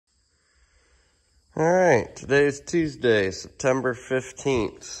All right, today's Tuesday, September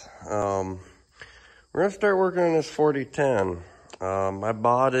 15th. We're gonna start working on this 4010. I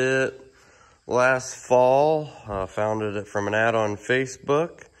bought it last fall, found it from an ad on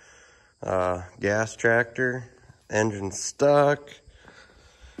Facebook. Gas tractor, engine stuck.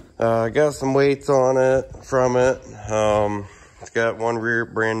 Got some weights on it from it. It's got one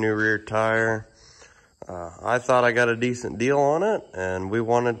brand new rear tire. I thought I got a decent deal on it, and we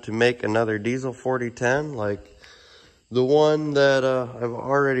wanted to make another diesel 4010 like the one that I've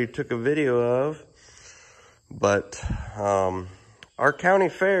already took a video of. But our county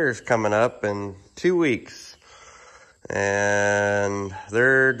fair is coming up in 2 weeks, and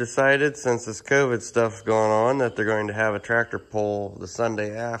they're decided, since this COVID stuff's going on, that they're going to have a tractor pull the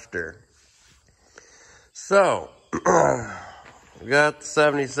Sunday after. So we got the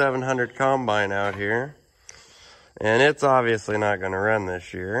 7700 combine out here, and it's obviously not going to run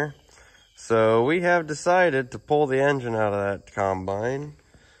this year. So we have decided to pull the engine out of that combine,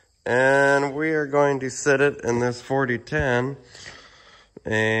 and we are going to sit it in this 4010.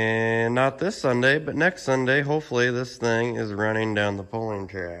 And not this Sunday, but next Sunday, hopefully this thing is running down the pulling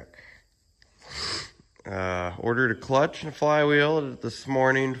track. Ordered a clutch and flywheel this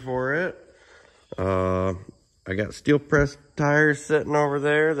morning for it. I got steel pressed tires sitting over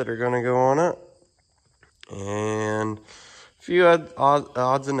there that are going to go on it, and a few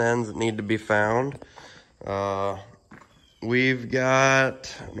odds and ends that need to be found. We've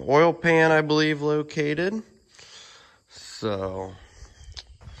got an oil pan, I believe, located. So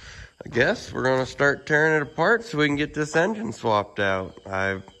I guess we're going to start tearing it apart so we can get this engine swapped out.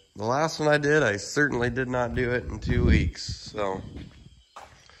 The last one I did, I certainly did not do it in 2 weeks. So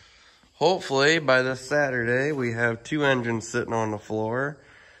hopefully by this Saturday, we have 2 engines sitting on the floor.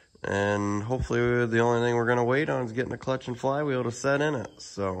 And hopefully the only thing we're going to wait on is getting the clutch and flywheel to set in it.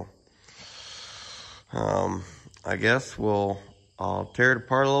 So I guess I'll tear it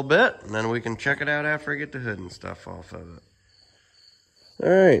apart a little bit, and then we can check it out after I get the hood and stuff off of it. All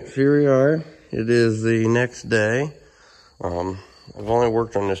right, so here we are. It is the next day. I've only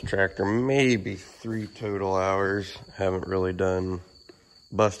worked on this tractor maybe 3 total hours. Haven't really done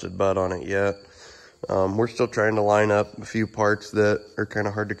busted butt on it yet. We're still trying to line up a few parts that are kind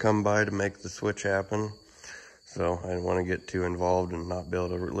of hard to come by to make the switch happen. So I didn't want to get too involved and not be able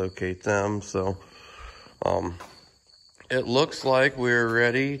to locate them. So it looks like we're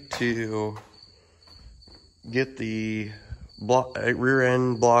ready to get the rear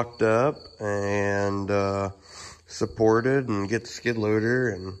end blocked up and supported, and get the skid loader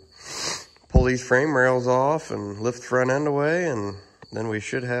and pull these frame rails off and lift the front end away, and then we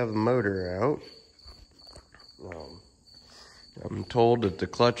should have the motor out. I'm told that the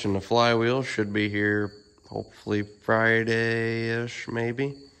clutch and the flywheel should be here hopefully Friday-ish,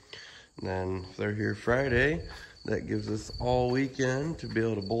 maybe. And then if they're here Friday, that gives us all weekend to be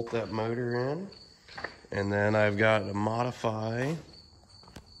able to bolt that motor in. And then I've got to modify,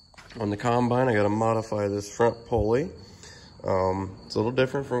 on the combine, I got to modify this front pulley. It's a little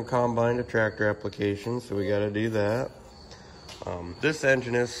different from combine to tractor application, so we got to do that. This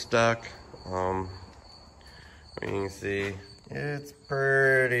engine is stuck. You can see it's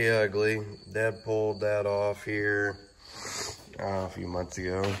pretty ugly. Dad pulled that off here a few months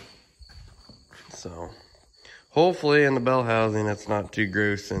ago. So hopefully in the bell housing it's not too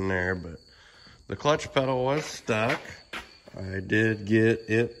gross in there, but the clutch pedal was stuck. I did get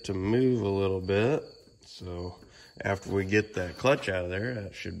it to move a little bit. So after we get that clutch out of there,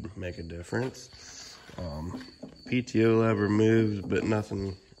 that should make a difference. PTO lever moves, but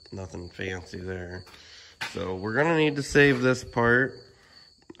nothing fancy there. So we're gonna need to save this part.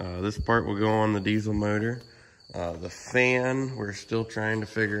 This part will go on the diesel motor. The fan, we're still trying to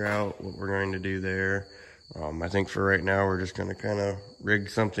figure out what we're going to do there. I think for right now, we're just gonna kind of rig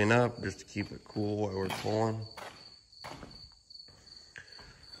something up just to keep it cool while we're pulling.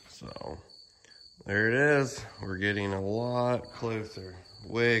 So there it is. We're getting a lot closer,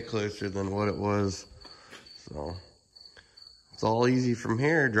 way closer than what it was. So it's all easy from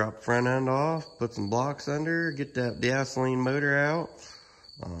here. Drop front end off, put some blocks under, get that gasoline motor out.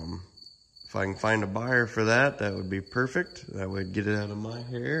 If I can find a buyer for that, that would be perfect. That would get it out of my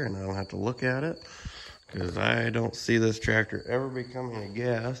hair and I don't have to look at it, because I don't see this tractor ever becoming a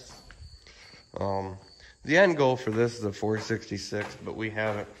gas. The end goal for this is a 466, but we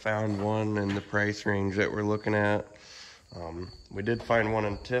haven't found one in the price range that we're looking at. We did find one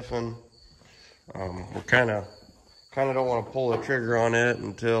in Tiffin. We're kind of don't want to pull the trigger on it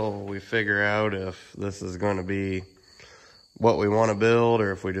until we figure out if this is going to be what we want to build,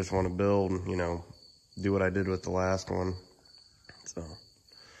 or if we just want to build and, do what I did with the last one. So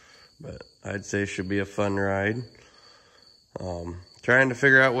but I'd say it should be a fun ride. Trying to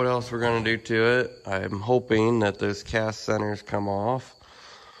figure out what else we're gonna do to it. I'm hoping that those cast centers come off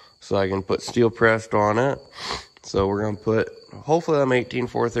so I can put steel pressed on it. So we're gonna put, hopefully them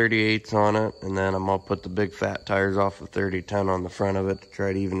 18-438s on it, and then I'm gonna put the big fat tires off the 3010 on the front of it to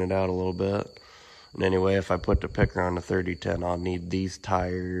try to even it out a little bit. And anyway, if I put the picker on the 3010, I'll need these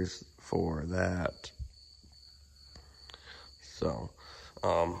tires for that. So,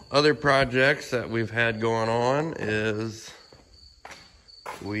 other projects that we've had going on is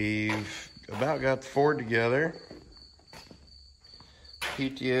we've about got the Ford together.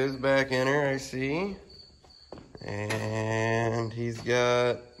 PTO's back in her, I see. And he's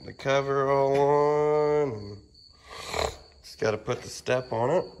got the cover all on. Just got to put the step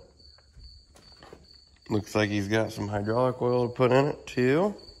on it. Looks like he's got some hydraulic oil to put in it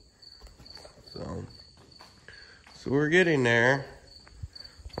too. So we're getting there.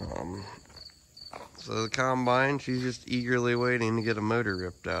 So the combine, she's just eagerly waiting to get a motor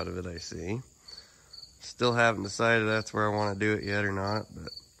ripped out of it, I see. Still haven't decided that's where I want to do it yet or not, but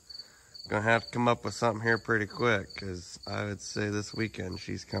gonna have to come up with something here pretty quick, because I would say this weekend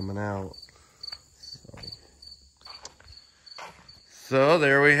she's coming out. So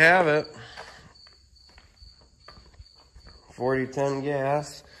there we have it. 4010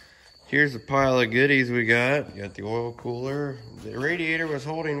 gas. Here's a pile of goodies we got. Got the oil cooler. The radiator was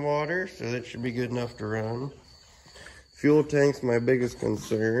holding water, so that should be good enough to run. Fuel tank's my biggest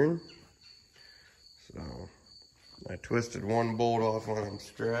concern. So I twisted one bolt off one of them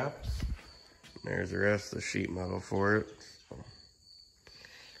straps. There's the rest of the sheet metal for it.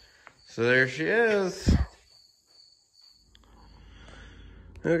 So there she is.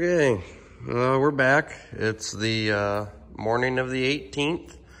 Okay, we're back. It's the morning of the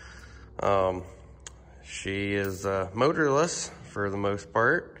 18th. She is motorless for the most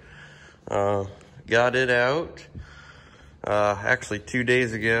part. Got it out actually 2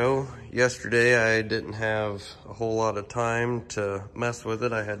 days ago. Yesterday I didn't have a whole lot of time to mess with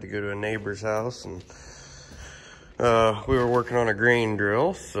it. I had to go to a neighbor's house, and we were working on a grain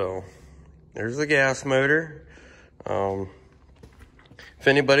drill. So there's the gas motor. If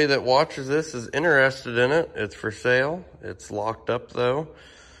anybody that watches this is interested in it, it's for sale. It's locked up though.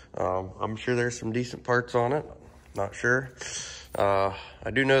 I'm sure there's some decent parts on it. Not sure. I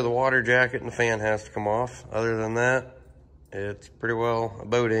do know the water jacket and the fan has to come off. Other than that, it's pretty well a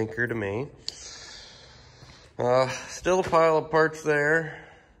boat anchor to me. Still a pile of parts there.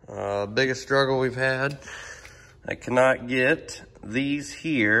 Biggest struggle we've had, I cannot get these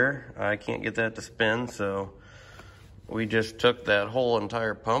here. I can't get that to spin, so we just took that whole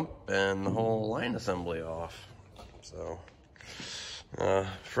entire pump and the whole line assembly off. So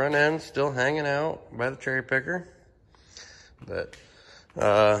front end still hanging out by the cherry picker. But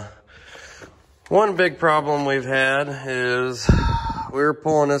one big problem we've had is we were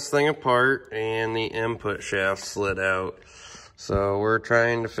pulling this thing apart and the input shaft slid out. So we're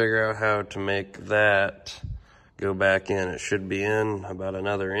trying to figure out how to make that go back in. It should be in about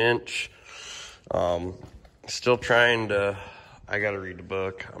another inch. Still trying to, I gotta read the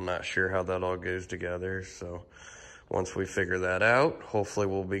book. I'm not sure how that all goes together. So once we figure that out, hopefully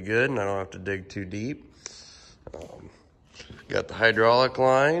we'll be good and I don't have to dig too deep. Got the hydraulic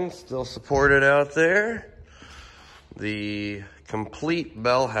line still supported out there. The complete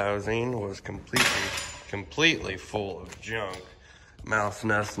bell housing was completely full of junk, mouse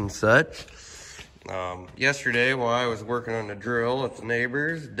nests and such. Yesterday while I was working on the drill at the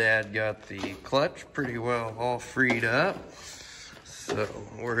neighbors, Dad got the clutch pretty well all freed up. So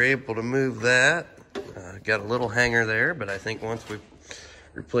we're able to move that. Got a little hanger there, but I think once we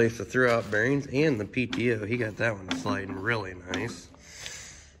replace the throughout bearings and the PTO, he got that one sliding really nice.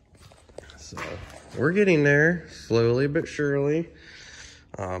 So we're getting there slowly but surely.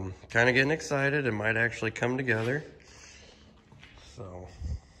 Kind of getting excited. It might actually come together. So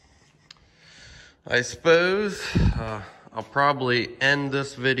I suppose I'll probably end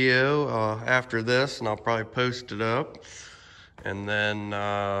this video after this, and I'll probably post it up, and then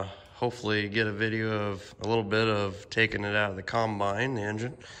hopefully get a video of a little bit of taking it out of the combine, the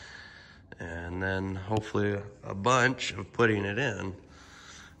engine, and then hopefully a bunch of putting it in.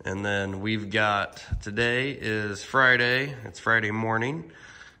 And then we've got, today is Friday, it's Friday morning,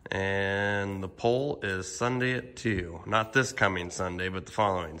 and the poll is Sunday at 2. Not this coming Sunday, but the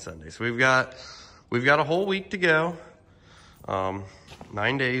following Sunday. So we've got a whole week to go,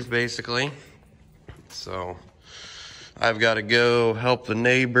 9 days basically. So I've got to go help the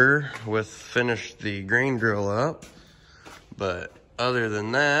neighbor finish the grain drill up. But other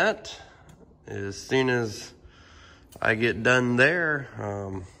than that, as soon as I get done there,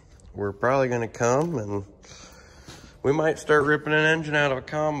 we're probably gonna come and we might start ripping an engine out of a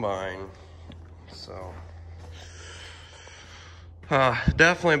combine. So,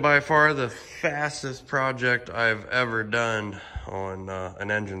 definitely by far the fastest project I've ever done on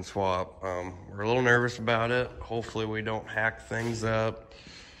an engine swap. We're a little nervous about it. Hopefully we don't hack things up,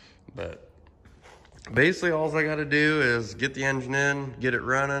 but basically all I gotta do is get the engine in, get it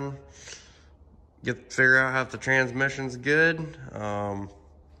running, figure out if the transmission's good.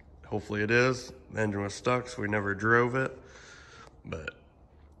 Hopefully it is. The engine was stuck, so we never drove it. But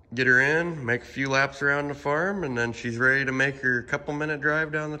get her in, make a few laps around the farm, and then she's ready to make her couple-minute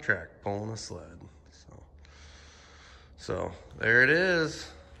drive down the track, pulling a sled. So there it is,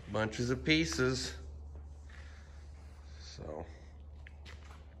 bunches of pieces. So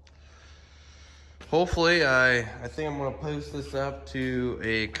hopefully, I think I'm gonna post this up to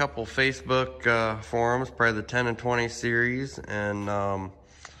a couple Facebook forums, probably the 10 and 20 series, and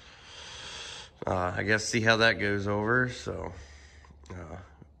I guess see how that goes over. So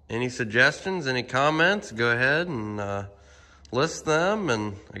any suggestions, any comments, go ahead and list them,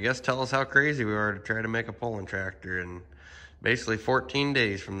 and I guess tell us how crazy we are to try to make a pulling tractor in basically 14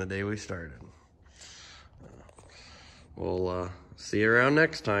 days from the day we started. We'll see you around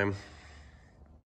next time.